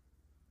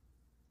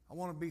 I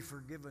want to be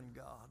forgiven,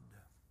 God.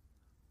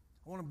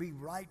 I want to be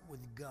right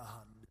with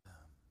God.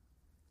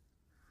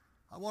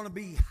 I want to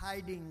be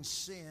hiding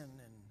sin,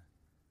 and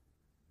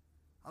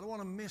I don't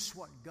want to miss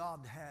what God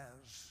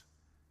has.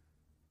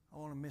 I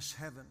want to miss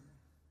heaven.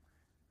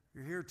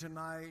 You're here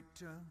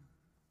tonight.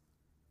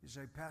 You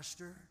say,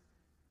 Pastor,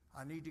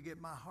 I need to get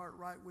my heart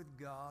right with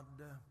God.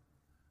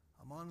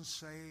 I'm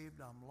unsaved.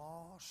 I'm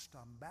lost.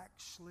 I'm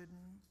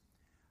backslidden.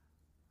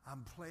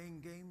 I'm playing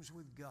games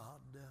with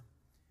God.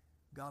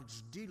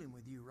 God's dealing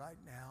with you right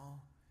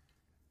now.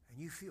 And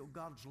you feel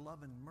God's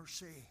love and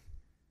mercy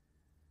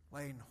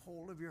laying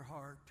hold of your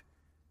heart.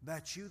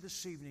 That's you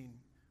this evening.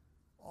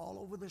 All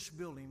over this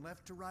building,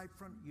 left to right,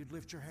 front, you'd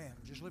lift your hand.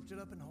 Just lift it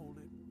up and hold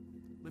it.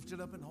 Lift it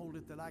up and hold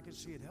it that I can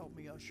see it. Help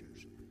me,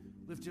 ushers.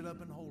 Lift it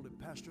up and hold it.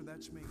 Pastor,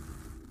 that's me.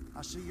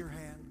 I see your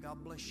hand.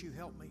 God bless you.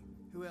 Help me.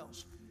 Who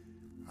else?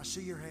 I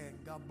see your hand.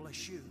 God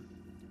bless you.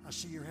 I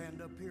see your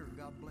hand up here.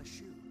 God bless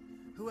you.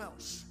 Who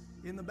else?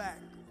 In the back.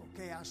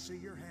 Okay, I see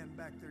your hand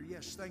back there.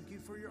 Yes, thank you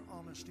for your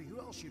honesty. Who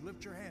else? You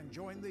lift your hand.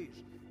 Join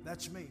these.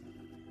 That's me.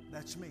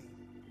 That's me.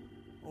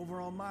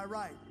 Over on my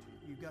right,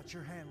 you've got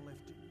your hand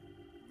lifted.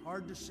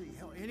 Hard to see.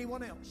 Hell,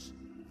 anyone else?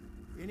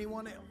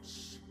 Anyone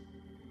else?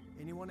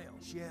 Anyone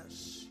else?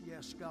 Yes,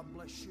 yes, God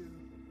bless you.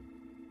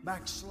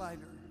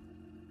 Backslider.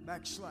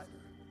 Backslider.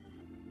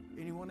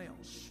 Anyone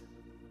else?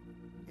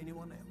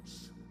 Anyone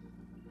else?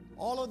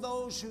 All of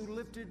those who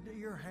lifted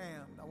your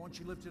hand, I want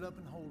you to lift it up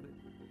and hold it.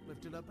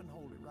 Lift it up and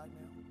hold it right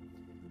now.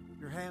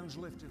 Your hand's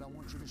lifted. I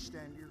want you to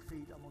stand to your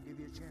feet. I'm going to give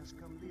you a chance to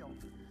come to the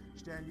altar.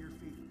 Stand to your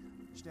feet.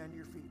 Stand to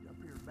your feet. Up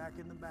here, back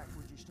in the back,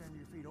 would you stand to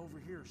your feet?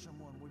 Over here,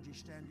 someone, would you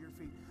stand to your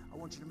feet? I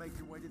want you to make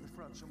your way to the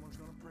front. Someone's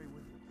going to pray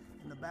with you.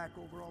 In the back,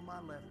 over on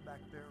my left,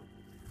 back there,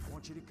 I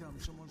want you to come.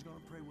 Someone's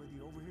going to pray with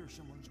you. Over here,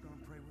 someone's going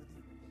to pray with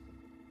you.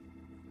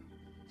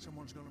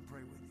 Someone's going to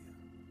pray with you.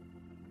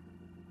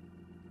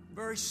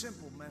 Very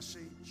simple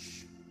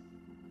message.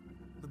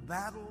 The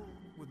battle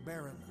with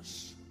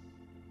barrenness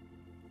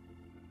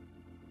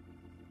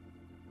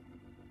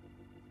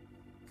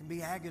can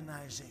be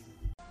agonizing.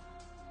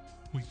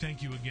 We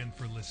thank you again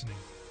for listening.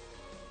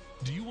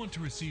 Do you want to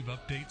receive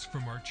updates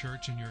from our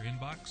church in your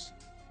inbox?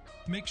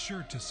 Make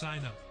sure to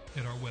sign up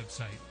at our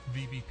website,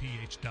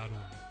 vbph.org.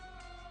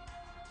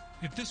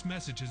 If this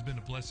message has been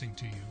a blessing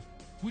to you,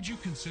 would you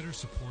consider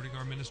supporting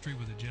our ministry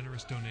with a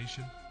generous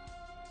donation?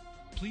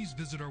 Please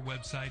visit our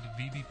website at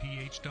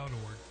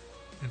vbph.org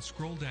and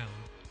scroll down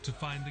to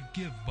find the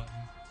Give button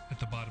at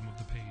the bottom of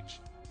the page.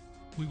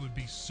 We would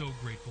be so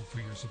grateful for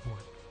your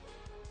support.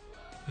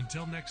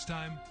 Until next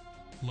time,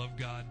 love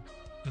God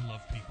and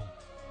love people.